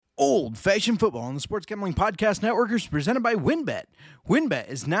Old Fashioned Football on the Sports Gambling Podcast Network is presented by WynnBET. WynnBET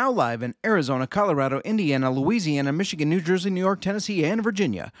is now live in Arizona, Colorado, Indiana, Louisiana, Michigan, New Jersey, New York, Tennessee, and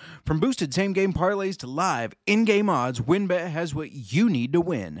Virginia. From boosted same-game parlays to live in-game odds, WynnBET has what you need to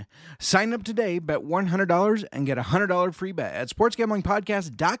win. Sign up today, bet $100, and get a $100 free bet at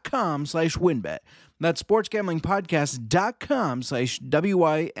sportsgamblingpodcast.com/WynnBET. That's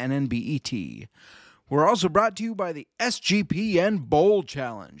sportsgamblingpodcast.com/WYNNBET. We're also brought to you by the SGPN Bowl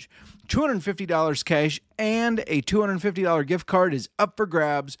Challenge. $250 cash and a $250 gift card is up for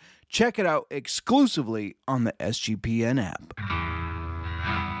grabs. Check it out exclusively on the SGPN app.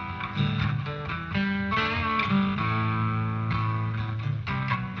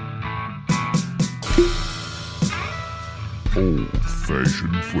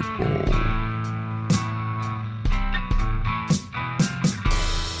 Old-fashioned football.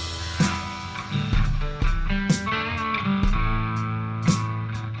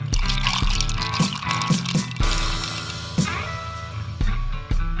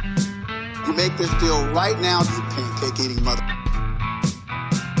 You make this deal right now, you pancake eating mother.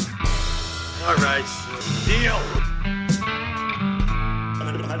 All right, deal.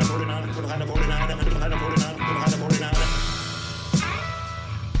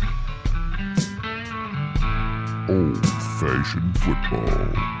 Old-fashioned football.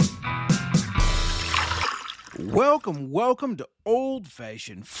 Welcome to Old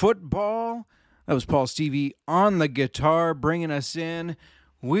Fashioned Football. That was Paul Stevie on the guitar bringing us in.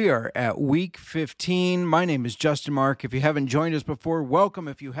 We are at week 15. My name is Justin Mark. If you haven't joined us before, welcome.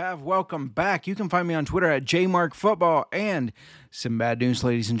 If you have, welcome back. You can find me on Twitter at jmarkfootball. And some bad news,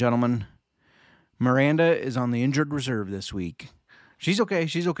 ladies and gentlemen. Miranda is on the injured reserve this week. She's okay.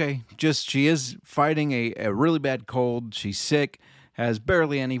 She is fighting a really bad cold. She's sick, has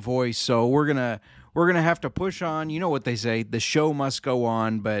barely any voice. So we're gonna have to push on. You know what they say, the show must go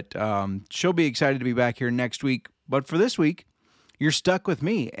on. But she'll be excited to be back here next week. But for this week, you're stuck with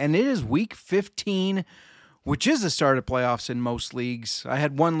me, and it is week 15, which is the start of playoffs in most leagues. I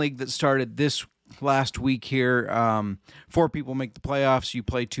had one league that started this last week here. 4 people make the playoffs. You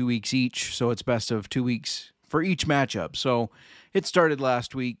play 2 weeks each, so it's best of 2 weeks for each matchup. So it started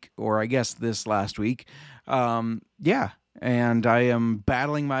last week, or I guess this last week. And I am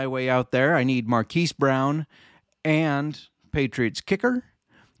battling my way out there. I need Marquise Brown and Patriots kicker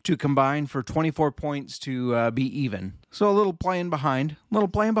to combine for 24 points to be even. So a little playing behind,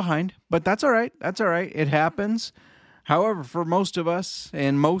 but that's all right. It happens. However, for most of us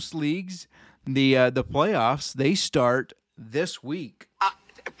in most leagues, the playoffs, they start this week.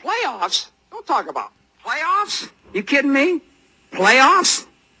 Playoffs? Don't talk about playoffs. You kidding me? Playoffs?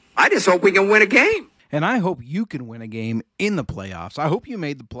 I just hope we can win a game. And I hope you can win a game in the playoffs. I hope you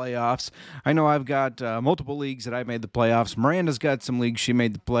made the playoffs. I know I've got multiple leagues that I made the playoffs. Miranda's got some leagues she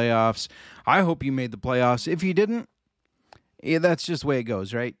made the playoffs. I hope you made the playoffs. If you didn't, that's just the way it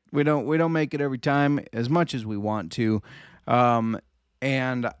goes, right? We don't make it every time as much as we want to.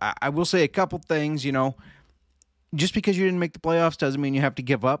 And I will say a couple things, just because you didn't make the playoffs doesn't mean you have to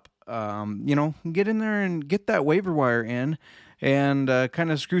give up. Get in there and get that waiver wire in and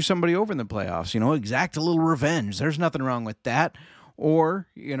kind of screw somebody over in the playoffs, exact a little revenge. There's nothing wrong with that. Or,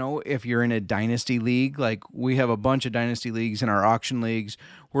 if you're in a dynasty league, like we have a bunch of dynasty leagues in our auction leagues,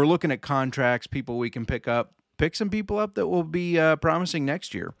 we're looking at contracts, people we can pick some people up that will be promising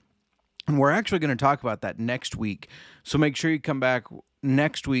next year. And we're actually going to talk about that next week. So make sure you come back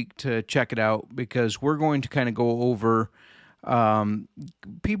next week to check it out, because we're going to kind of go over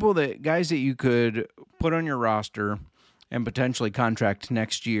guys that you could put on your roster and potentially contract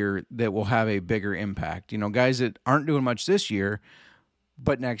next year that will have a bigger impact. Guys that aren't doing much this year,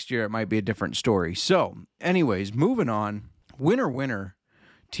 but next year it might be a different story. So anyways, moving on. Winner.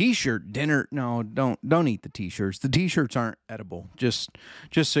 T-shirt dinner. No, don't eat the T-shirts. The T-shirts aren't edible, just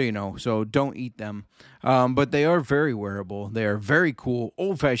so you know. So don't eat them. But they are very wearable. They are very cool.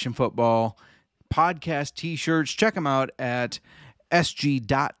 Old-fashioned football podcast T-shirts. Check them out at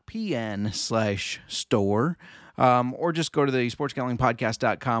sg.pn/store. Or just go to the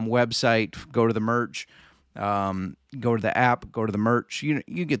sportsgamblingpodcast.com website, go to the merch, go to the app, go to the merch.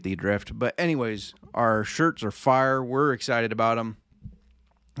 You get the drift. But anyways, our shirts are fire. We're excited about them.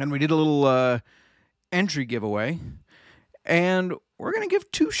 And we did a little entry giveaway, and we're going to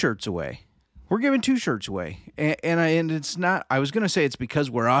give 2 shirts away. We're giving 2 shirts away. And it's not, I was going to say it's because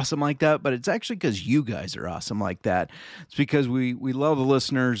we're awesome like that, but it's actually because you guys are awesome like that. It's because we love the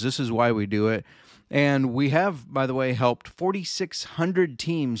listeners. This is why we do it. And we have, by the way, helped 4,600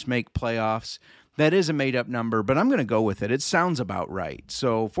 teams make playoffs That is a made-up number, but I'm going to go with it. It sounds about right.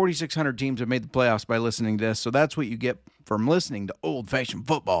 So 4,600 teams have made the playoffs by listening to this, so that's what you get from listening to old-fashioned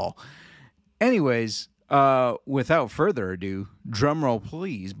football. Anyways, without further ado, drum roll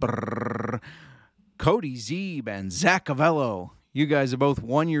please. Brrr. Cody Zeeb and Zach Avello. You guys have both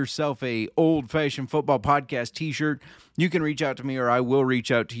won yourself a old-fashioned football podcast t-shirt. You can reach out to me or I will reach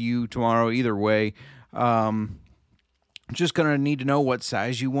out to you tomorrow. Either way, just going to need to know what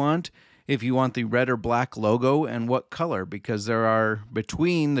size you want. If you want the red or black logo and what color, because there are,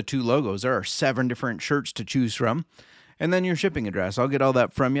 between the two logos, there are 7 different shirts to choose from. And then your shipping address. I'll get all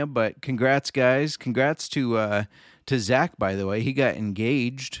that from you, but congrats, guys. Congrats to Zach, by the way. He got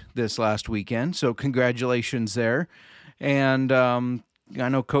engaged this last weekend, so congratulations there. And I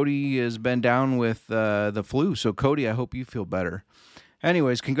know Cody has been down with the flu, so Cody, I hope you feel better.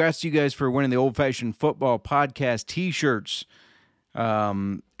 Anyways, congrats to you guys for winning the Old Fashioned Football Podcast t-shirts.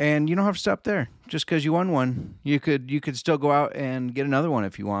 And you don't have to stop there. Just because you won one, you could still go out and get another one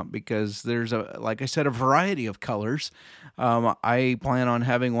if you want, because there's like I said, a variety of colors. I plan on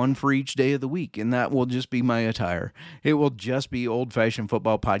having one for each day of the week, and that will just be my attire. It will just be Old Fashioned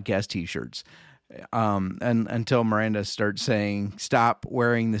Football Podcast t-shirts. And until Miranda starts saying, stop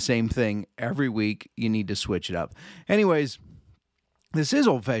wearing the same thing every week, you need to switch it up. Anyways, this is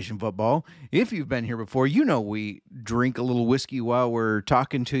old-fashioned football. If you've been here before, you know we drink a little whiskey while we're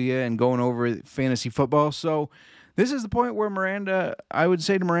talking to you and going over fantasy football. So this is the point where I would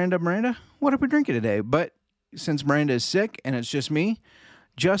say to Miranda, what are we drinking today? But since Miranda is sick and it's just me,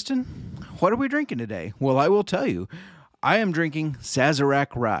 Justin, what are we drinking today? Well, I will tell you. I am drinking Sazerac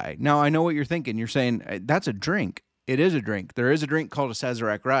Rye. Now, I know what you're thinking. You're saying, that's a drink. It is a drink. There is a drink called a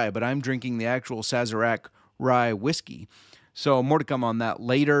Sazerac Rye, but I'm drinking the actual Sazerac Rye whiskey. So more to come on that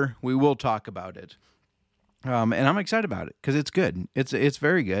later. We will talk about it. And I'm excited about it because it's good. It's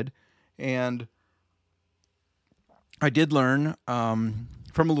very good. And I did learn from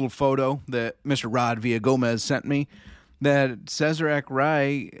a little photo that Mr. Rod Villagomez sent me that Sazerac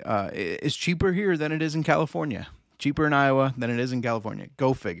Rye is cheaper here than it is in California. Cheaper in Iowa than it is in California.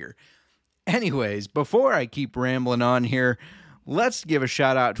 Go figure. Anyways, before I keep rambling on here, let's give a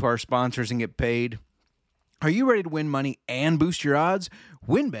shout out to our sponsors and get paid. Are you ready to win money and boost your odds?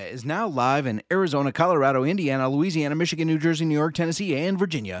 WynnBET is now live in Arizona, Colorado, Indiana, Louisiana, Michigan, New Jersey, New York, Tennessee, and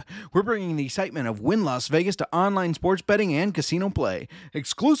Virginia. We're bringing the excitement of Wynn Las Vegas to online sports betting and casino play.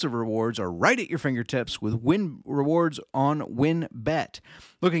 Exclusive rewards are right at your fingertips with Wynn Rewards on WynnBET.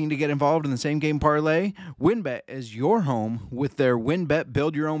 Looking to get involved in the same game parlay? WynnBET is your home with their WynnBET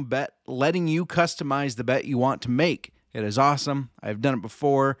Build Your Own Bet, letting you customize the bet you want to make. It is awesome. I've done it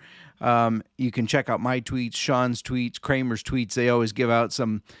before. You can check out my tweets, Sean's tweets, Kramer's tweets. They always give out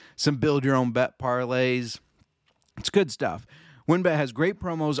some build your own bet parlays. It's good stuff. WynnBET has great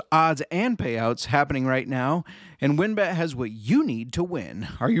promos, odds, and payouts happening right now, and WynnBET has what you need to win.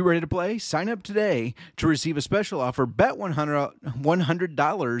 Are you ready to play? Sign up today to receive a special offer. Bet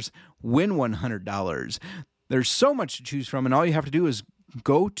 $100, win $100. There's so much to choose from, and all you have to do is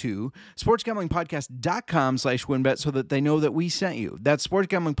go to sportsgamblingpodcast.com/WynnBET so that they know that we sent you. That's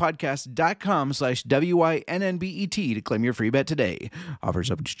sportsgamblingpodcast.com/WYNNBET to claim your free bet today. Offers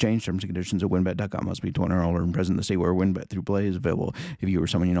subject to change. Terms and conditions at WynnBET.com. Must be 21 or older and present in the state where WynnBET through play is available. If you or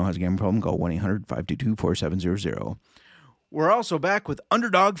someone you know has a gambling problem, call 1-800-522-4700. We're also back with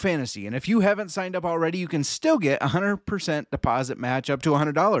Underdog Fantasy, and if you haven't signed up already, you can still get 100% deposit match up to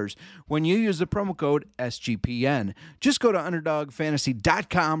 $100 when you use the promo code SGPN. Just go to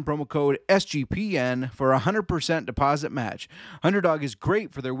UnderdogFantasy.com, promo code SGPN for 100% deposit match. Underdog is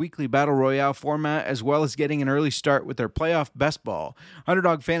great for their weekly Battle Royale format, as well as getting an early start with their playoff best ball.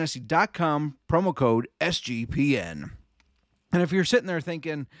 UnderdogFantasy.com, promo code SGPN. And if you're sitting there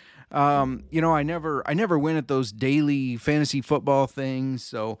thinking, I never win at those daily fantasy football things,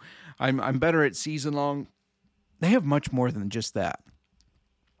 so I'm better at season long. They have much more than just that.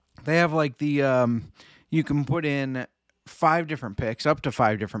 They have like the you can put in up to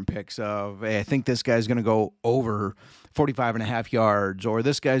 5 different picks of, hey, I think this guy's going to go over 45.5 yards, or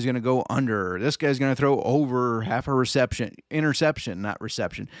this guy's going to go under, this guy's going to throw over half a interception, not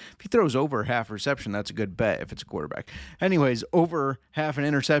reception. If he throws over half a reception, that's a good bet if it's a quarterback. Anyways, over half an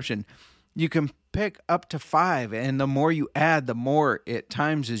interception, you can pick up to 5, and the more you add, the more it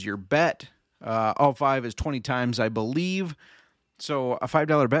times is your bet. All 5 is 20 times, I believe. So a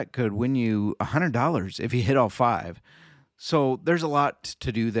 $5 bet could win you $100 if you hit all 5. So there's a lot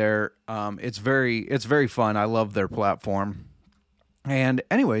to do there. It's very fun. I love their platform. And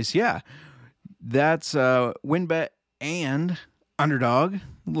anyways, yeah, that's WynnBET and Underdog. A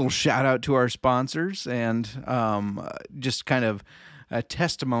little shout out to our sponsors, and just kind of a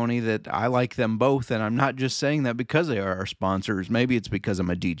testimony that I like them both, and I'm not just saying that because they are our sponsors. Maybe it's because I'm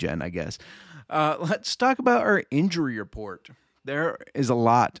a DGen, I guess. Let's talk about our injury report. There is a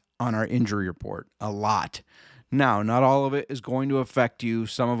lot on our injury report, a lot. Now, not all of it is going to affect you.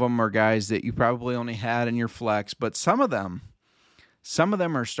 Some of them are guys that you probably only had in your flex, but some of them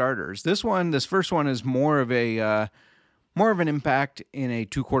are starters. This first one is more of an impact in a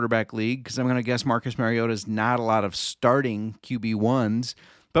 2-quarterback league, because I'm going to guess Marcus Mariota is not a lot of starting QB1s,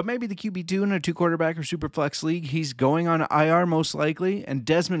 but maybe the QB2 in a 2-quarterback or super flex league. He's going on IR most likely, and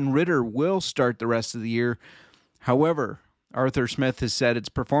Desmond Ridder will start the rest of the year. However, Arthur Smith has said it's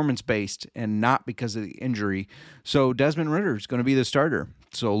performance-based and not because of the injury. So Desmond Ridder is going to be the starter.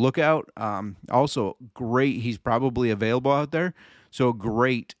 So look out. Also, great. He's probably available out there. So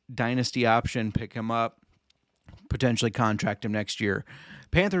great dynasty option. Pick him up. Potentially contract him next year.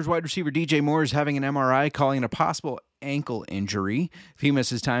 Panthers wide receiver DJ Moore is having an MRI, calling it a possible ankle injury. If he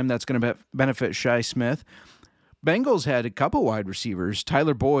misses time, that's going to benefit Shi Smith. Bengals had a couple wide receivers.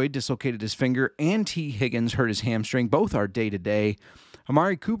 Tyler Boyd dislocated his finger, and T. Higgins hurt his hamstring. Both are day-to-day.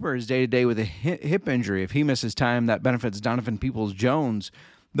 Amari Cooper is day-to-day with a hip injury. If he misses time, that benefits Donovan Peoples-Jones.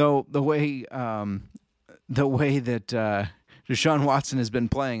 Though the way that Deshaun Watson has been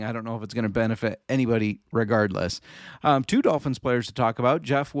playing, I don't know if it's going to benefit anybody regardless. 2 Dolphins players to talk about.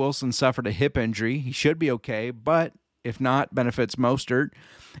 Jeff Wilson suffered a hip injury. He should be okay, but if not, benefits Mostert.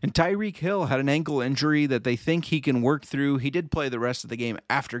 And Tyreek Hill had an ankle injury that they think he can work through. He did play the rest of the game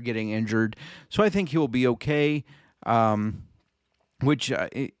after getting injured, so I think he will be okay, which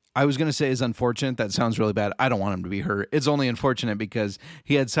I was going to say is unfortunate. That sounds really bad. I don't want him to be hurt. It's only unfortunate because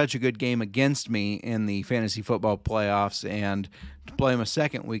he had such a good game against me in the fantasy football playoffs, and to play him a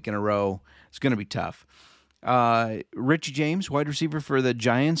second week in a row, it's going to be tough. Richie James, wide receiver for the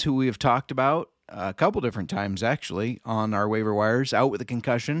Giants, who we have talked about a couple different times, actually, on our waiver wires, out with a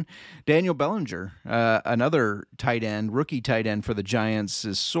concussion. Daniel Bellinger, another tight end, rookie tight end for the Giants,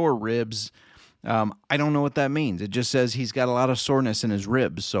 is sore ribs. I don't know what that means. It just says he's got a lot of soreness in his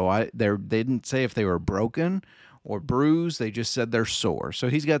ribs. So they didn't say if they were broken or bruised. They just said they're sore. So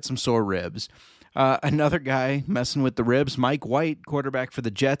he's got some sore ribs. Another guy messing with the ribs, Mike White, quarterback for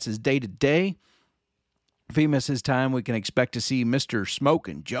the Jets, is day-to-day. If he misses time, we can expect to see Mr.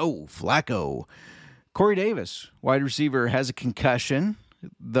 Smokin' Joe Flacco. Corey Davis, wide receiver, has a concussion,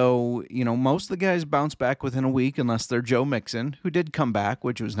 though, most of the guys bounce back within a week unless they're Joe Mixon, who did come back,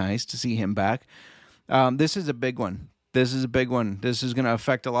 which was nice to see him back. This is a big one. This is going to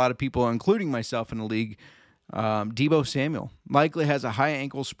affect a lot of people, including myself in the league. Deebo Samuel likely has a high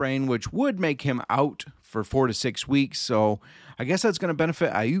ankle sprain, which would make him out for 4 to 6 weeks, so I guess that's going to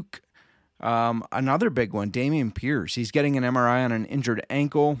benefit Ayuk. Another big one, Dameon Pierce. He's getting an MRI on an injured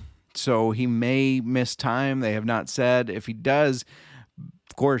ankle, so he may miss time. They have not said. If he does,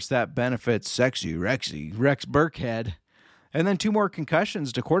 of course, that benefits Sexy Rexy, Rex Burkhead. And then 2 more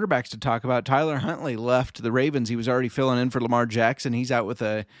concussions to quarterbacks to talk about. Tyler Huntley left the Ravens. He was already filling in for Lamar Jackson. He's out with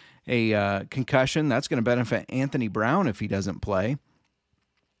a concussion. That's going to benefit Anthony Brown if he doesn't play.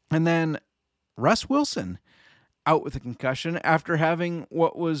 And then Russ Wilson out with a concussion after having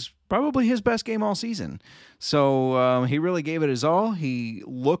what was probably his best game all season. So he really gave it his all. He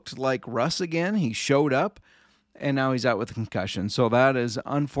looked like Russ again. He showed up, and now he's out with a concussion. So that is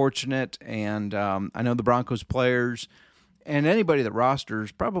unfortunate, and I know the Broncos players and anybody that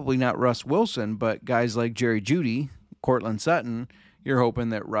rosters, probably not Russ Wilson, but guys like Jerry Jeudy, Cortland Sutton, you're hoping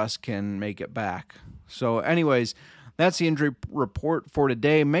that Russ can make it back. So anyways, that's the injury report for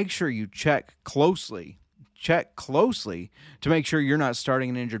today. Make sure you check closely to make sure you're not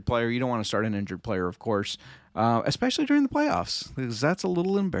starting an injured player. You don't want to start an injured player, of course, especially during the playoffs, because that's a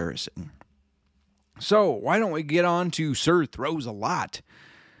little embarrassing. So why don't we get on to Sir Throws a Lot?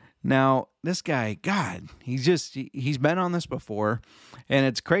 Now, this guy, God, he's been on this before, and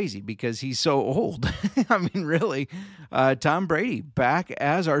it's crazy because he's so old. I mean, really, Tom Brady back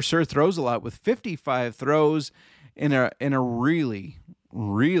as our Sir Throws a Lot with 55 throws in a really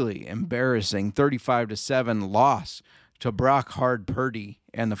embarrassing 35-7 loss to Brock Purdy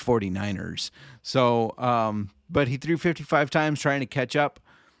and the 49ers. So, but he threw 55 times trying to catch up.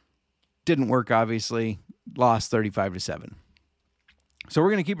 Didn't work, obviously. Lost 35-7. So we're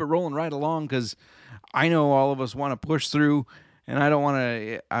going to keep it rolling right along because I know all of us want to push through, and I don't want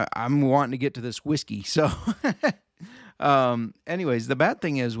to. I'm wanting to get to this whiskey. So, anyways, the bad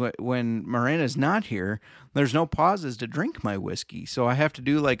thing is when Miranda's not here, there's no pauses to drink my whiskey. So I have to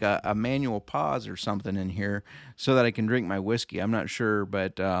do like a manual pause or something in here so that I can drink my whiskey. I'm not sure,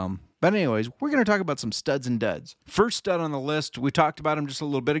 but anyways, we're going to talk about some studs and duds. First stud on the list, we talked about him just a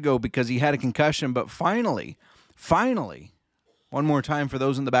little bit ago because he had a concussion, but finally, One more time for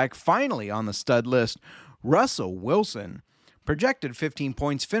those in the back. Finally on the stud list, Russell Wilson. Projected 15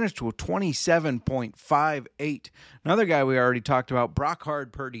 points, finished with 27.58. Another guy we already talked about, Brock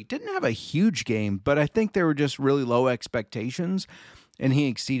Purdy, didn't have a huge game, but I think they were just really low expectations, and he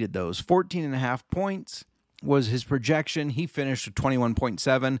exceeded those. 14.5 points was his projection. He finished with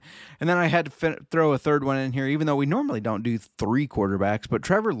 21.7. And then I had to throw a third one in here, even though we normally don't do three quarterbacks, but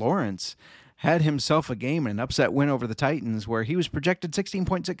Trevor Lawrence had himself a game, an upset win over the Titans, where he was projected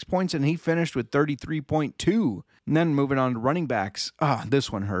 16.6 points and he finished with 33.2. And then moving on to running backs.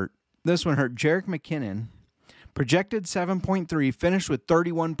 This one hurt. Jerick McKinnon, projected 7.3, finished with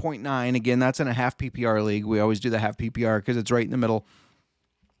 31.9. Again, that's in a half PPR league. We always do the half PPR because it's right in the middle.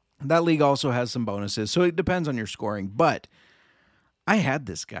 That league also has some bonuses, so it depends on your scoring. But I had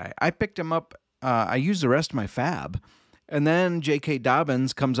this guy. I picked him up. I used the rest of my fab. And then J.K.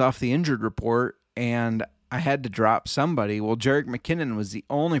 Dobbins comes off the injured report, and I had to drop somebody. Well, Jerick McKinnon was the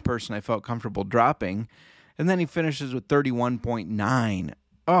only person I felt comfortable dropping. And then he finishes with 31.9.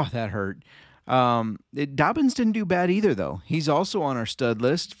 Oh, that hurt. Dobbins didn't do bad either, though. He's also on our stud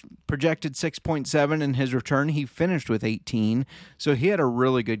list. Projected 6.7 in his return. He finished with 18. So he had a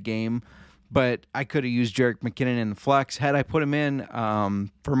really good game. But I could have used Jerick McKinnon in the flex. Had I put him in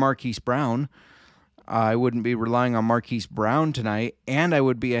for Marquise Brown, I wouldn't be relying on Marquise Brown tonight, and I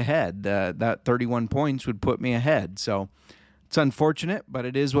would be ahead. That 31 points would put me ahead. So it's unfortunate, but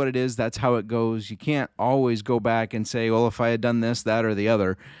it is what it is. That's how it goes. You can't always go back and say, well, if I had done this, that, or the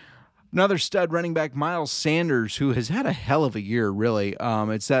other. Another stud running back, Miles Sanders, who has had a hell of a year, really.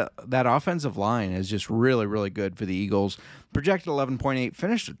 It's that offensive line is just really, really good for the Eagles. Projected 11.8,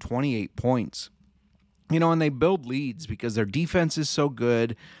 finished at 28 points. You know, and they build leads because their defense is so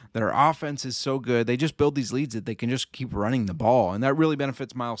good, their offense is so good. They just build these leads that they can just keep running the ball, and that really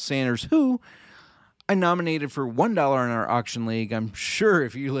benefits Miles Sanders, who I nominated for $1 in our auction league. I'm sure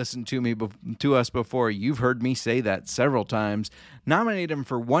if you listened to us before, you've heard me say that several times. Nominated him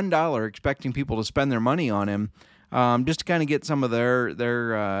for $1, expecting people to spend their money on him, just to kind of get some of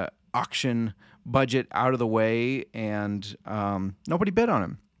their auction budget out of the way, and nobody bid on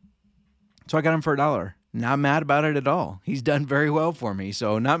him. So I got him for $1. Not mad about it at all. He's done very well for me,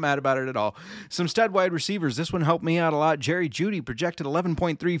 so not mad about it at all. Some stud wide receivers. This one helped me out a lot. Jerry Jeudy, projected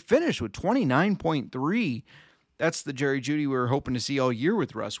 11.3, finished with 29.3. That's the Jerry Jeudy we were hoping to see all year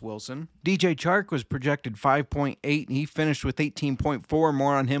with Russ Wilson. DJ Chark was projected 5.8, and he finished with 18.4.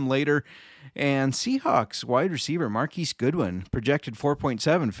 More on him later. And Seahawks wide receiver Marquise Goodwin, projected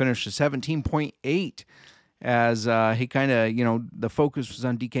 4.7, finished with 17.8. As he kind of, the focus was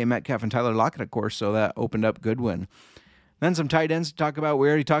on DK Metcalf and Tyler Lockett, of course, so that opened up Goodwin. Then some tight ends to talk about. We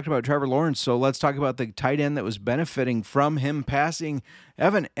already talked about Trevor Lawrence, so let's talk about the tight end that was benefiting from him passing.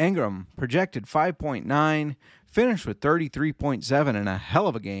 Evan Engram, projected 5.9, finished with 33.7 in a hell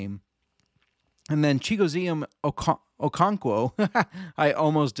of a game. And then Chigozie Okonkwo, I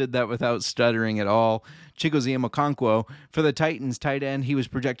almost did that without stuttering at all. Chigozie Okonkwo, for the Titans tight end, he was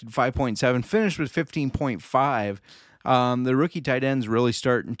projected 5.7, finished with 15.5. The rookie tight end's really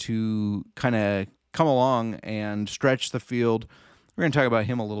starting to kind of come along and stretch the field. We're going to talk about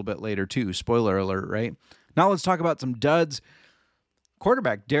him a little bit later too. Spoiler alert, right? Now let's talk about some duds.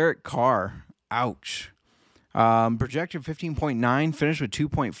 Quarterback Derek Carr, ouch. Projected 15.9, finished with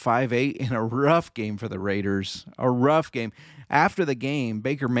 2.58 in a rough game for the Raiders. A rough game. After the game,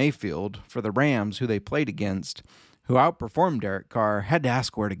 Baker Mayfield for the Rams, who they played against, who outperformed Derek Carr, had to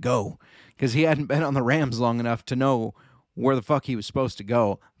ask where to go because he hadn't been on the Rams long enough to know where the fuck he was supposed to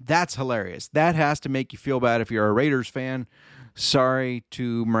go. That's hilarious. That has to make you feel bad if you're a Raiders fan. Sorry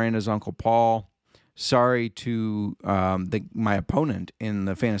to Miranda's Uncle Paul. Sorry to my opponent in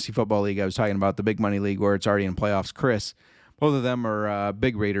the fantasy football league I was talking about, the big money league where it's already in playoffs, Chris. Both of them are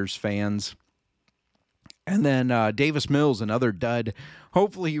big Raiders fans. And then Davis Mills, another dud.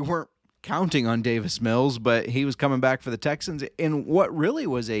 Hopefully you weren't counting on Davis Mills, but he was coming back for the Texans in what really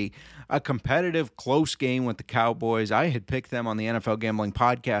was a competitive, close game with the Cowboys. I had picked them on the NFL Gambling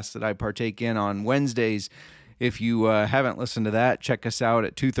Podcast that I partake in on Wednesdays. If you haven't listened to that, check us out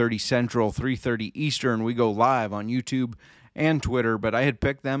at 2:30 Central, 3:30 Eastern. We go live on YouTube and Twitter, but I had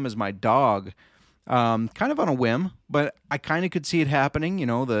picked them as my dog, kind of on a whim, but I kind of could see it happening.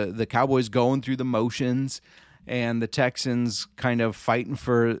 The Cowboys going through the motions and the Texans kind of fighting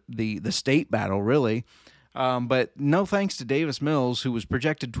for the state battle, really. But no thanks to Davis Mills, who was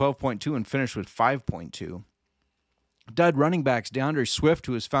projected 12.2 and finished with 5.2. Dud running backs, DeAndre Swift,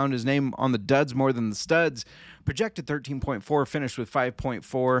 who has found his name on the duds more than the studs, projected 13.4, finished with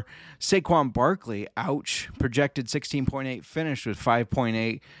 5.4. Saquon Barkley, ouch, projected 16.8, finished with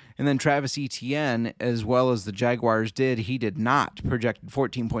 5.8. And then Travis Etienne, as well as the Jaguars did, he did not, projected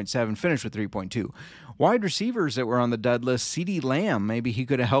 14.7, finished with 3.2. Wide receivers that were on the dud list, CeeDee Lamb, maybe he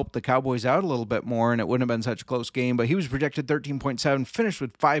could have helped the Cowboys out a little bit more and it wouldn't have been such a close game, but he was projected 13.7, finished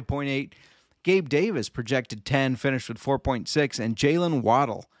with 5.8. Gabe Davis projected 10, finished with 4.6, and Jalen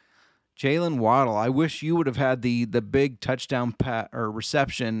Waddle, I wish you would have had the big touchdown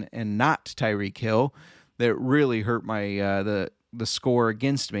reception and not Tyreek Hill. That really hurt my the score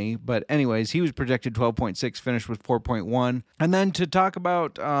against me. But anyways, he was projected 12.6, finished with 4.1. And then to talk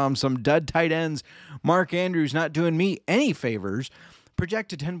about some dud tight ends, Mark Andrews not doing me any favors.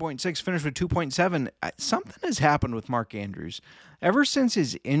 Projected 10.6, finished with 2.7. Something has happened with Mark Andrews. Ever since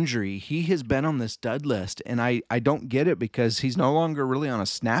his injury, he has been on this dud list, and I don't get it because he's no longer really on a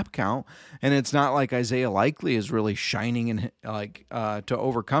snap count, and it's not like Isaiah Likely is really shining and to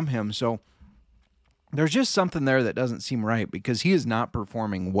overcome him. So there's just something there that doesn't seem right because he is not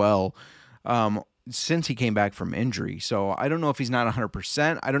performing well since he came back from injury. So I don't know if he's not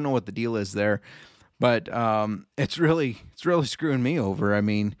 100%. I don't know what the deal is there. But it's really screwing me over. I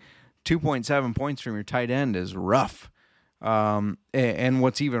mean, 2.7 points from your tight end is rough. And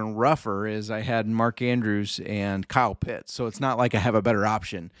what's even rougher is I had Mark Andrews and Kyle Pitts, so it's not like I have a better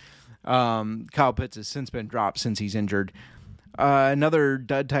option. Kyle Pitts has since been dropped since he's injured. Another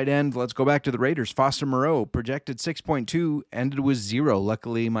dud tight end, let's go back to the Raiders. Foster Moreau, projected 6.2, ended with 0.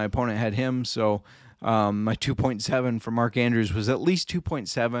 Luckily, my opponent had him, so my 2.7 for Mark Andrews was at least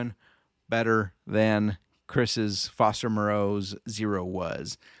 2.7. better than Chris's Foster Moreau's 0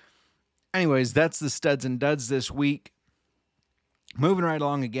 was. Anyways, that's the studs and duds this week. Moving right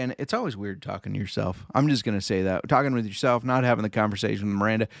along again, it's always weird talking to yourself. I'm just going to say that. Talking with yourself, not having the conversation with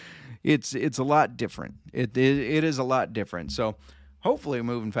Miranda, it's a lot different. It is a lot different. So hopefully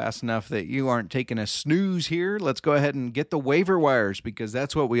moving fast enough that you aren't taking a snooze here. Let's go ahead and get the waiver wires because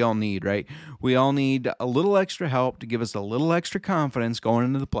that's what we all need, right? We all need a little extra help to give us a little extra confidence going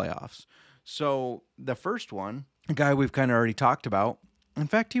into the playoffs. So the first one, a guy we've kind of already talked about. In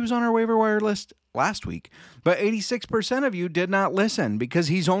fact, he was on our waiver wire list last week, but 86% of you did not listen because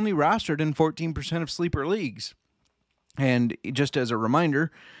he's only rostered in 14% of sleeper leagues. And just as a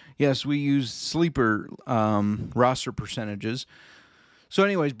reminder, yes, we use sleeper roster percentages. So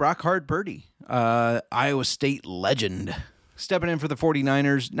anyways, Brock Purdy, Iowa State legend, stepping in for the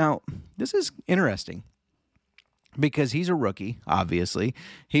 49ers. Now, this is interesting because he's a rookie, obviously.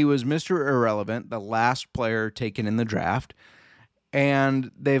 He was Mr. Irrelevant, the last player taken in the draft.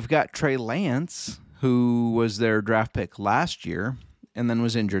 And they've got Trey Lance, who was their draft pick last year and then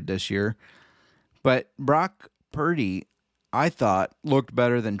was injured this year. But Brock Purdy, I thought, looked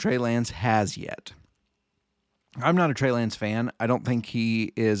better than Trey Lance has yet. I'm not a Trey Lance fan. I don't think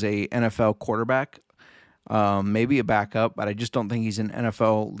he is a NFL quarterback, maybe a backup, but I just don't think he's an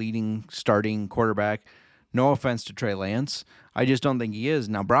NFL leading starting quarterback. No offense to Trey Lance. I just don't think he is.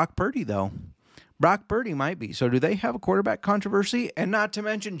 Now, Brock Purdy, though. Brock Purdy might be. So do they have a quarterback controversy? And not to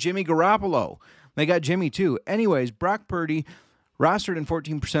mention Jimmy Garoppolo. They got Jimmy, too. Anyways, Brock Purdy, rostered in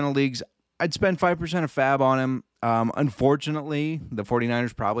 14% of leagues. I'd spend 5% of fab on him. Unfortunately, the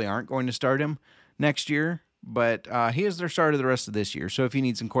 49ers probably aren't going to start him next year. But he is their starter the rest of this year. So if you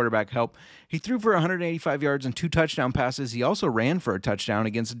need some quarterback help, he threw for 185 yards and 2 touchdown passes. He also ran for a touchdown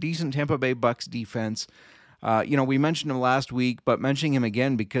against a decent Tampa Bay Bucs defense. We mentioned him last week, but mentioning him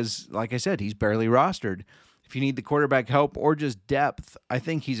again because, like I said, he's barely rostered. If you need the quarterback help or just depth, I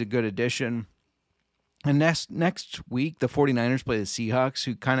think he's a good addition. And next week, the 49ers play the Seahawks,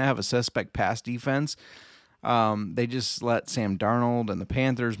 who kind of have a suspect pass defense. They just let Sam Darnold and the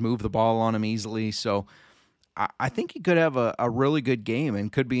Panthers move the ball on him easily. So I think he could have a really good game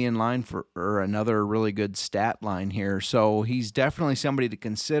and could be in line for another really good stat line here. So he's definitely somebody to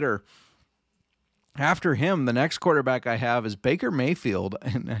consider. After him, the next quarterback I have is Baker Mayfield.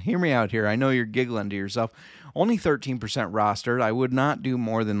 And hear me out here. I know you're giggling to yourself. Only 13% rostered. I would not do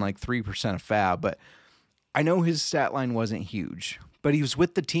more than like 3% of fab, but I know his stat line wasn't huge. But he was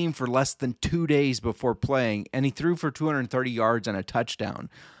with the team for less than 2 days before playing, and he threw for 230 yards and a touchdown.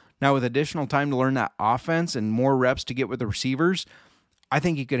 Now, with additional time to learn that offense and more reps to get with the receivers, I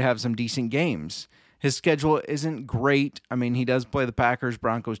think he could have some decent games. His schedule isn't great. I mean, he does play the Packers,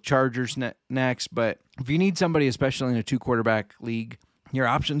 Broncos, Chargers next, but if you need somebody, especially in a 2-quarterback league, your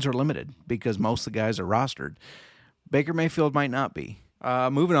options are limited because most of the guys are rostered. Baker Mayfield might not be.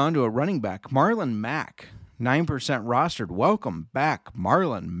 Moving on to a running back, Marlon Mack, 9% rostered. Welcome back,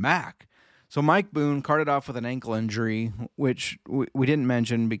 Marlon Mack. So Mike Boone carted off with an ankle injury, which we didn't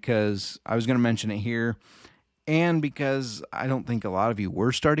mention because I was going to mention it here, and because I don't think a lot of you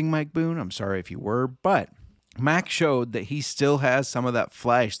were starting Mike Boone. I'm sorry if you were, but Mac showed that he still has some of that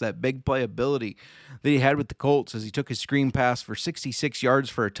flash, that big playability that he had with the Colts as he took his screen pass for 66 yards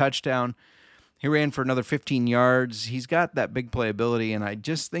for a touchdown. He ran for another 15 yards. He's got that big playability, and I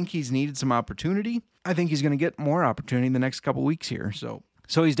just think he's needed some opportunity. I think he's going to get more opportunity in the next couple weeks here.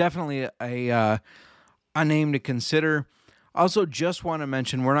 So he's definitely a name to consider. Also, just want to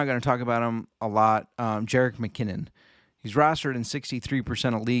mention, we're not going to talk about him a lot, Jerick McKinnon. He's rostered in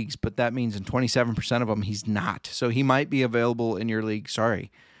 63% of leagues, but that means in 27% of them he's not. So he might be available in your league.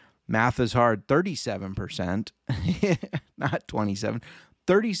 Sorry, math is hard. 37%, not 27.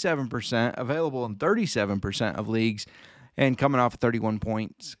 37% available in 37% of leagues, and coming off a 31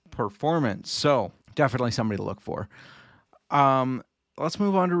 points performance. So definitely somebody to look for. Let's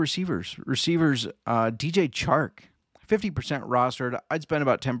move on to receivers. Receivers, DJ Chark, 50% rostered. I'd spend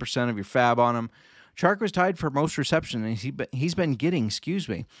about 10% of your fab on him. Chark was tied for most reception, and he has been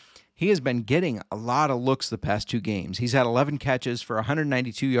getting a lot of looks the past two games. He's had 11 catches for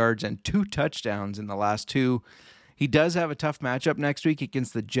 192 yards and 2 touchdowns in the last 2. He does have a tough matchup next week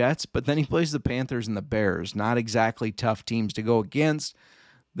against the Jets, but then he plays the Panthers and the Bears. Not exactly tough teams to go against.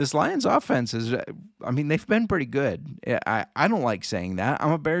 This Lions offense they've been pretty good. I don't like saying that.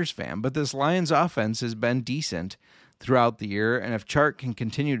 I'm a Bears fan, but this Lions offense has been decent throughout the year, and if Chark can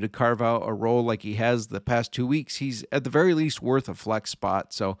continue to carve out a role like he has the past 2 weeks, he's at the very least worth a flex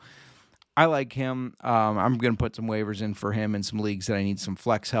spot. So I like him. I'm going to put some waivers in for him in some leagues that I need some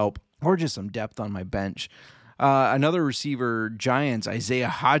flex help or just some depth on my bench. Another receiver, Giants,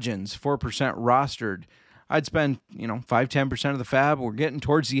 Isaiah Hodgins, 4% rostered. I'd spend, 5-10% of the fab. We're getting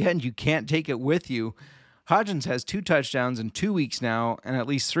towards the end. You can't take it with you. Hodgins has 2 touchdowns in 2 weeks now and at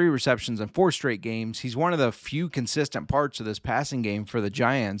least 3 receptions in 4 straight games. He's one of the few consistent parts of this passing game for the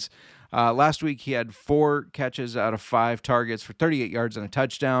Giants. Last week, he had 4 catches out of 5 targets for 38 yards and a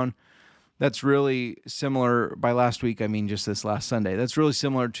touchdown. That's really similar. By last week, I mean just this last Sunday. That's really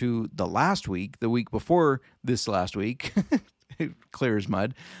similar to the last week, the week before this last week. Clear as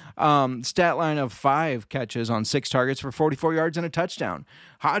mud. Stat line of 5 catches on 6 targets for 44 yards and a touchdown.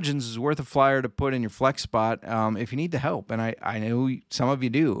 Hodgins is worth a flyer to put in your flex spot if you need the help, and I know some of you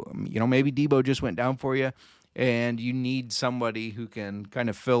do. Maybe Debo just went down for you, and you need somebody who can kind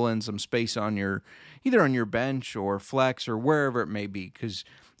of fill in some space on either on your bench or flex or wherever it may be, because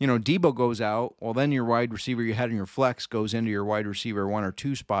Debo goes out, well, then your wide receiver you had in your flex goes into your wide receiver 1 or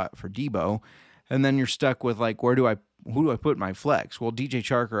 2 spot for Debo, and then you're stuck with who do I put in my flex? Well, DJ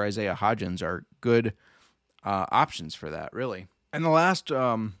Chark or Isaiah Hodgins are good options for that, really. And the last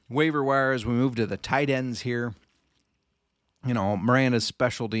waiver wire as we move to the tight ends here, Miranda's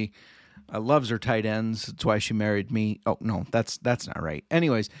specialty loves her tight ends. That's why she married me. Oh, no, that's not right.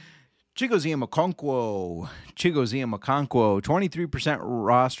 Anyways, Chigoziem Okonkwo, 23%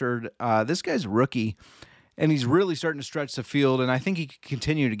 rostered. This guy's a rookie, and he's really starting to stretch the field, and I think he can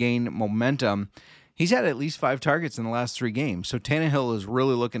continue to gain momentum. He's had at least 5 targets in the last 3 games, so Tannehill is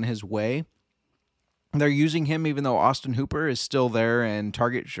really looking his way. They're using him even though Austin Hooper is still there and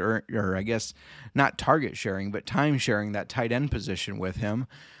time sharing that tight end position with him.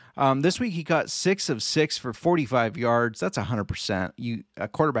 This week he caught 6 of 6 for 45 yards. That's 100%. A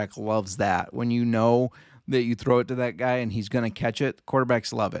quarterback loves that. When you know that you throw it to that guy and he's going to catch it,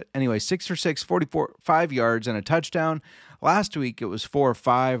 quarterbacks love it. Anyway, 6 for 6, 45 yards and a touchdown. Last week it was 4 of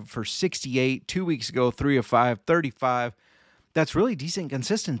 5 for 68. 2 weeks ago, 3 of 5, 35. That's really decent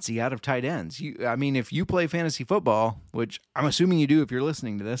consistency out of tight ends. If you play fantasy football, which I'm assuming you do if you're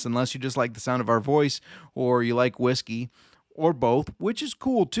listening to this, unless you just like the sound of our voice or you like whiskey or both, which is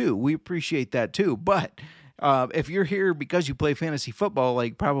cool too. We appreciate that too. But if you're here because you play fantasy football,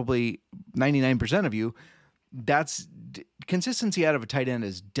 like probably 99% of you, consistency out of a tight end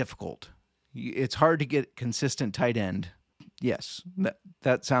is difficult. It's hard to get consistent tight end. Yes,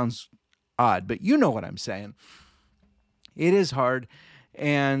 that sounds odd, but you know what I'm saying. It is hard,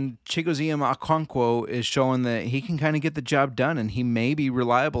 and Chigoziem Okonkwo is showing that he can kind of get the job done, and he may be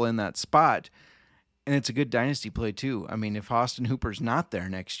reliable in that spot, and it's a good dynasty play too. If Austin Hooper's not there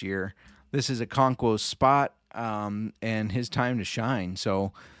next year, this is Okonkwo's spot and his time to shine,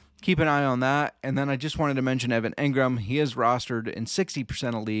 so keep an eye on that. And then I just wanted to mention Evan Engram. He is rostered in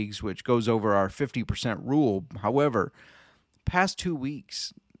 60% of leagues, which goes over our 50% rule. However, past 2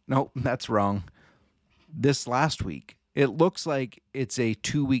 weeks, nope, that's wrong. This last week, it looks like it's a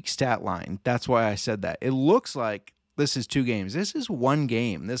 2-week stat line. That's why I said that. It looks like this is 2 games. This is 1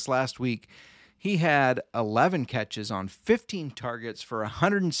 game. This last week, He had 11 catches on 15 targets for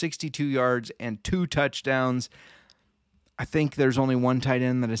 162 yards and 2 touchdowns. I think there's only one tight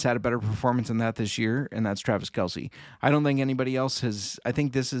end that has had a better performance than that this year, and that's Travis Kelce. I don't think anybody else has. I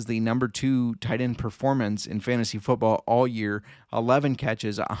think this is the number 2 tight end performance in fantasy football all year. 11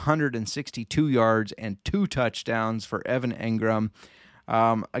 catches, 162 yards, and 2 touchdowns for Evan Engram,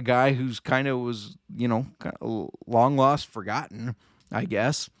 a guy who's kind of was, long lost, forgotten, I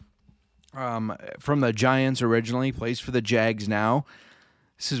guess. From the Giants originally, plays for the Jags now.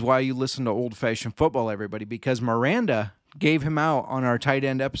 This is why you listen to old-fashioned football, everybody, because Miranda gave him out on our tight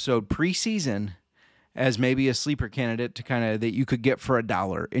end episode preseason as maybe a sleeper candidate to kind of that you could get for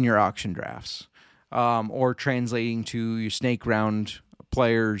 $1 in your auction drafts, or translating to your snake round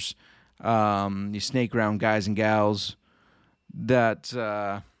players, your snake round guys and gals. That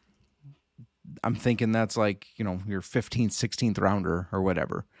I'm thinking that's like your 15th, 16th rounder or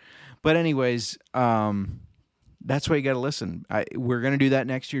whatever. But anyways, that's why you got to listen. We're going to do that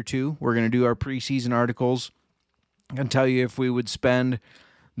next year too. We're going to do our preseason articles. I can tell you if we would spend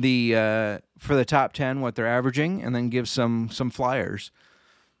for the top 10 what they're averaging, and then give some flyers.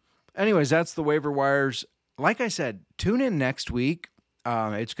 Anyways, that's the waiver wires. Like I said, tune in next week.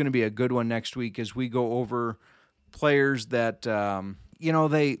 It's going to be a good one next week as we go over players that they're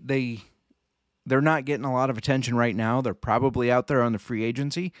not getting a lot of attention right now. They're probably out there on the free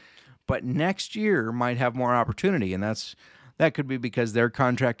agency, but next year might have more opportunity, and that could be because their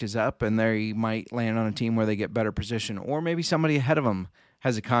contract is up and they might land on a team where they get better position, or maybe somebody ahead of them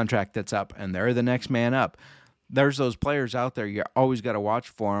has a contract that's up and they're the next man up. There's those players out there. You always got to watch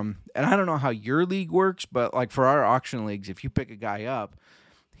for them. And I don't know how your league works, but like for our auction leagues, if you pick a guy up,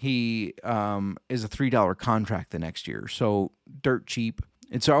 he is a $3 contract the next year. So dirt cheap.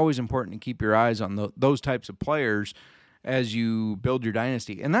 It's always important to keep your eyes on those types of players as you build your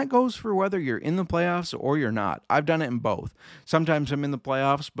dynasty. And that goes for whether you're in the playoffs or you're not. I've done it in both. Sometimes I'm in the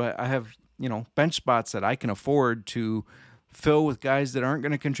playoffs, but I have, bench spots that I can afford to fill with guys that aren't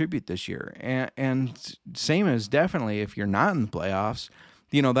going to contribute this year. And same as definitely if you're not in the playoffs,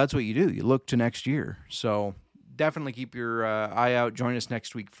 that's what you do. You look to next year. So definitely keep your eye out. Join us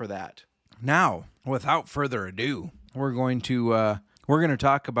next week for that. Now, without further ado, we're going to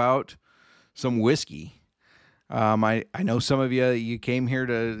talk about some whiskey. I know some of you came here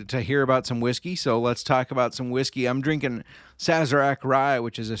to hear about some whiskey, so let's talk about some whiskey. I'm drinking Sazerac Rye,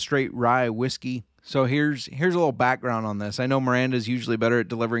 which is a straight rye whiskey. So here's a little background on this. I know Miranda's usually better at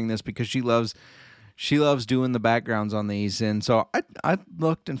delivering this because she loves doing the backgrounds on these, and so I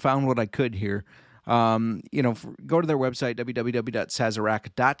looked and found what I could here. Go to their website,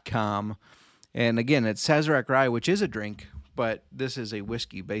 www.sazerac.com, and again, it's Sazerac Rye, which is a drink, but this is a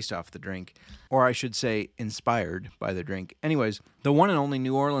whiskey based off the drink, or I should say inspired by the drink. Anyways, the one and only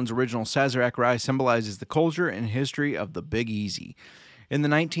New Orleans original Sazerac Rye symbolizes the culture and history of the Big Easy. In the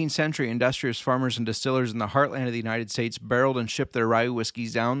 19th century, industrious farmers and distillers in the heartland of the United States barreled and shipped their rye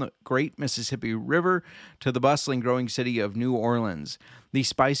whiskeys down the great Mississippi River to the bustling, growing city of New Orleans. These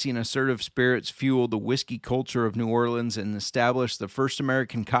spicy and assertive spirits fueled the whiskey culture of New Orleans and established the first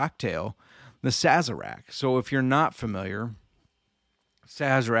American cocktail, the Sazerac. So if you're not familiar,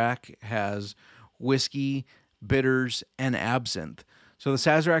 Sazerac has whiskey, bitters, and absinthe. So the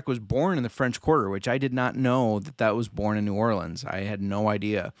Sazerac was born in the French Quarter, which I did not know that was born in New Orleans. I had no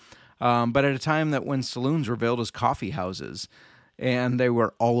idea. But at a time that when saloons were billed as coffee houses, and they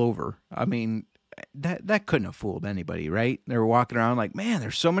were all over. I mean, that couldn't have fooled anybody, right? They were walking around like, man,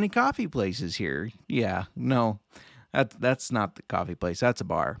 there's so many coffee places here. Yeah, no. That's not the coffee place. That's a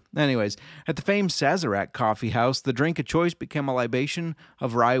bar. Anyways, at the famed Sazerac Coffee House, the drink of choice became a libation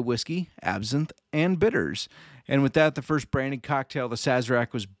of rye whiskey, absinthe, and bitters. And with that, the first branded cocktail, the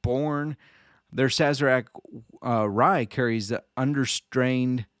Sazerac, was born. Their Sazerac rye carries the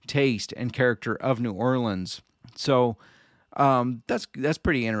understrained taste and character of New Orleans. So that's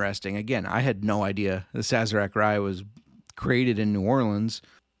pretty interesting. Again, I had no idea the Sazerac rye was created in New Orleans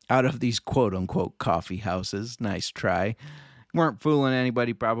out of these quote-unquote coffee houses. Nice try. Weren't fooling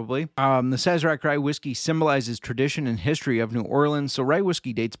anybody, probably. The Sazerac Rye whiskey symbolizes tradition and history of New Orleans. So rye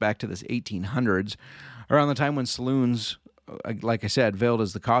whiskey dates back to the 1800s, around the time when saloons, like I said, veiled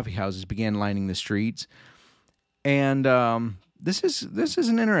as the coffee houses, began lining the streets. And this is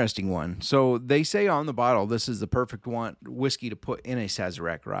an interesting one. So they say on the bottle, this is the perfect whiskey to put in a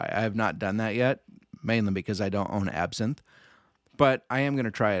Sazerac Rye. I have not done that yet, mainly because I don't own absinthe. But I am going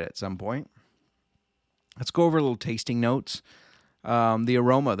to try it at some point. Let's go over a little tasting notes. The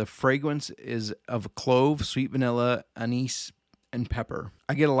aroma, the fragrance is of clove, sweet vanilla, anise, and pepper.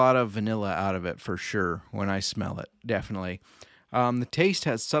 I get a lot of vanilla out of it for sure when I smell it, definitely. The taste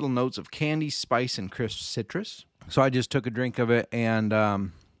has subtle notes of candy, spice, and crisp citrus. So I just took a drink of it, and I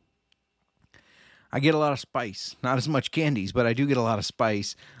get a lot of spice. Not as much candies, but I do get a lot of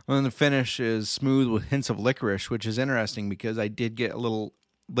spice. And then the finish is smooth with hints of licorice, which is interesting because I did get a little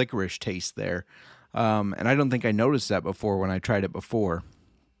licorice taste there. And I don't think I noticed that before when I tried it before.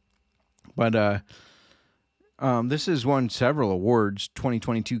 But this has won several awards.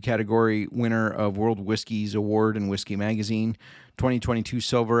 2022 category winner of World Whiskies Award in Whiskey Magazine. 2022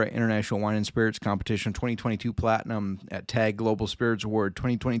 silver at International Wine and Spirits Competition. 2022 platinum at TAG Global Spirits Award.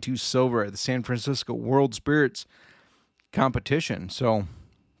 2022 silver at the San Francisco World Spirits Competition. So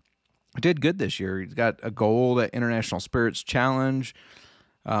I did good this year. He's got a gold at International Spirits Challenge.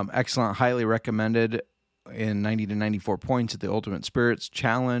 Excellent, highly recommended in 90 to 94 points at the Ultimate Spirits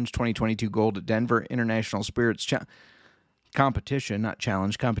Challenge. 2022 gold at Denver International Spirits Competition, not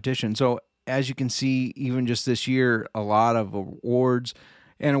challenge, competition. So as you can see, even just this year, a lot of awards,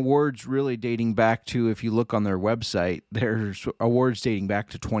 and awards really dating back to, if you look on their website, there's awards dating back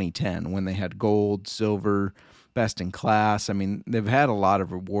to 2010 when they had gold, silver, best in class. I mean, they've had a lot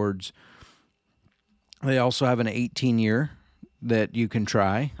of awards. They also have an 18-year that you can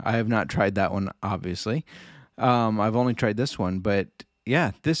try. I have not tried that one, obviously. I've only tried this one, but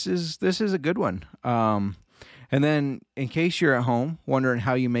yeah, this is a good one. And then, in case you're at home wondering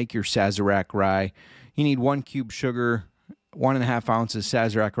how you make your Sazerac rye, you need 1 cube sugar, 1.5 ounces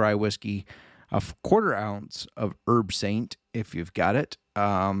Sazerac rye whiskey, a quarter ounce of Herb Saint, if you've got it,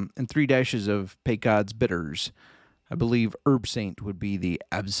 and 3 dashes of Peychaud's bitters. I believe Herb Saint would be the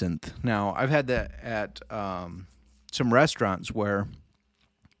absinthe. Now, I've had that at some restaurants where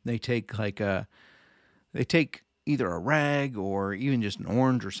they take either a rag or even just an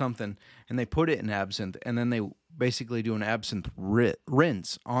orange or something, and they put it in absinthe, and then they basically do an absinthe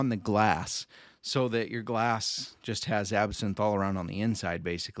rinse on the glass so that your glass just has absinthe all around on the inside,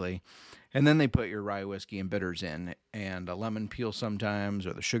 basically. And then they put your rye whiskey and bitters in, and a lemon peel sometimes,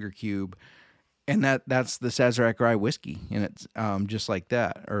 or the sugar cube, and that's the Sazerac rye whiskey, and it's just like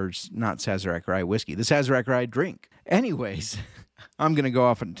that, or not Sazerac rye whiskey, the Sazerac rye drink. Anyways, I'm going to go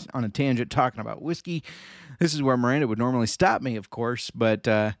off on a tangent talking about whiskey. This is where Miranda would normally stop me, of course,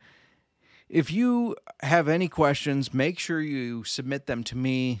 but if you have any questions, make sure you submit them to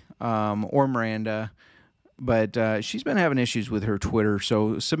me or Miranda, but she's been having issues with her Twitter,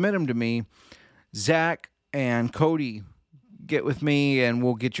 so submit them to me. Zach and Cody, get with me, and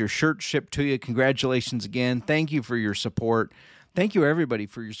we'll get your shirt shipped to you. Congratulations again. Thank you for your support. Thank you, everybody,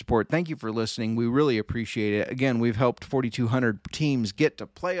 for your support. Thank you for listening. We really appreciate it. Again, we've helped 4,200 teams get to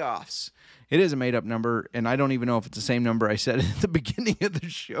playoffs. It is a made-up number, and I don't even know if it's the same number I said at the beginning of the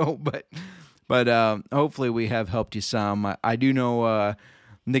show, but hopefully we have helped you some. I do know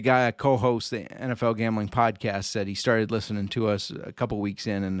the guy I co-host the NFL Gambling Podcast said he started listening to us a couple weeks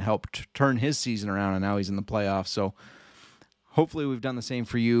in and helped turn his season around, and now he's in the playoffs. So hopefully we've done the same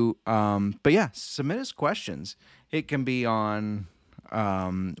for you. But yeah, submit us questions. It can be on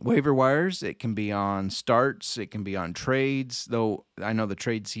waiver wires. It can be on starts. It can be on trades, though I know the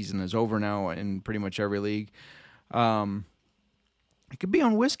trade season is over now in pretty much every league. It could be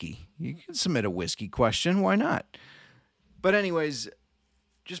on whiskey. You can submit a whiskey question. Why not? But anyways,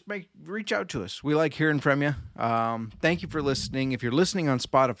 just reach out to us. We like hearing from you. Thank you for listening. If you're listening on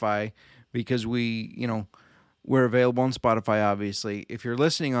Spotify, because we're available on Spotify, obviously. If you're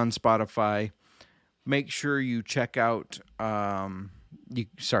listening on Spotify, make sure you check out, make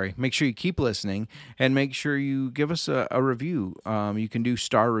sure you keep listening, and make sure you give us a review. You can do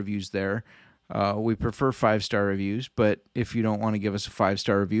star reviews there. We prefer 5-star reviews, but if you don't want to give us a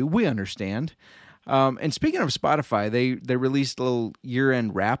 5-star review, we understand. And speaking of Spotify, they released a little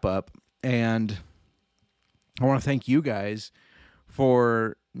year-end wrap-up, and I want to thank you guys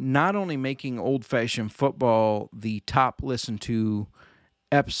for not only making Old Fashioned Football the top listened to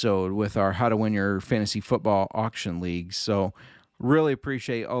episode with our How to Win Your Fantasy Football Auction League. So really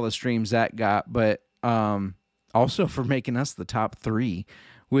appreciate all the streams that got, but also for making us the top 3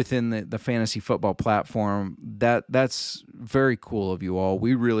 within the fantasy football platform. That's very cool of you all.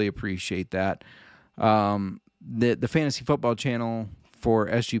 We really appreciate that. The fantasy football channel for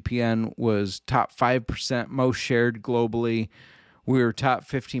SGPN was top 5% most shared globally. We were top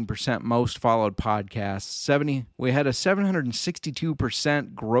 15% most followed podcasts. We had a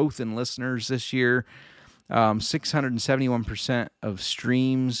 762% growth in listeners this year. 671% of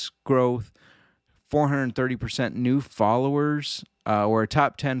streams growth. 430% new followers. We're a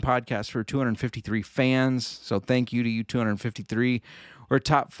top 10 podcast for 253 fans, so thank you to you 253. We're a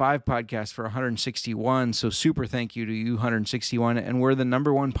top 5 podcast for 161, so super thank you to you 161. And we're the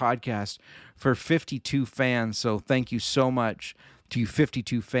number 1 podcast for 52 fans, so thank you so much to you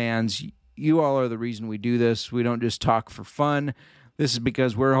 52 fans. You all are the reason we do this. We don't just talk for fun. This is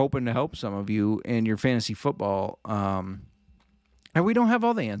because we're hoping to help some of you in your fantasy football. And we don't have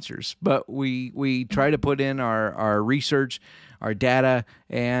all the answers, but we try to put in our research, our data,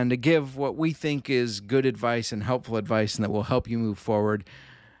 and to give what we think is good advice and helpful advice and that will help you move forward.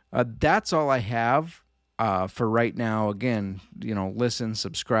 That's all I have for right now. Again, listen,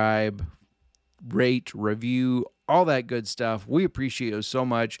 subscribe, rate, review, all that good stuff. We appreciate you so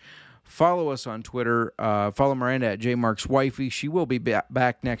much. Follow us on Twitter. Follow Miranda at JMarksWifey. She will be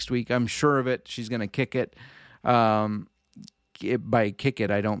back next week. I'm sure of it. She's going to kick it. By kick it,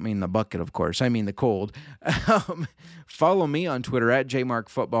 I don't mean the bucket, of course. I mean the cold. Follow me on Twitter at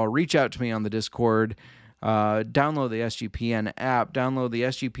JMarkFootball. Reach out to me on the Discord. Download the SGPN app. Download the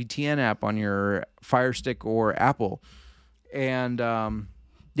SGPTN app on your Fire Stick or Apple. And,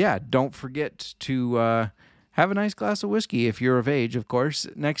 don't forget to have a nice glass of whiskey if you're of age, of course.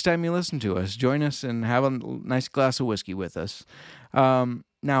 Next time you listen to us, join us and have a nice glass of whiskey with us.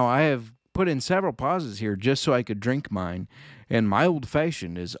 Now, I have put in several pauses here just so I could drink mine. And my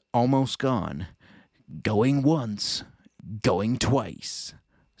old-fashioned is almost gone. Going once, going twice.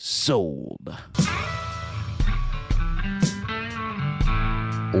 Sold.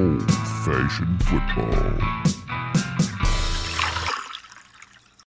 Old-fashioned football.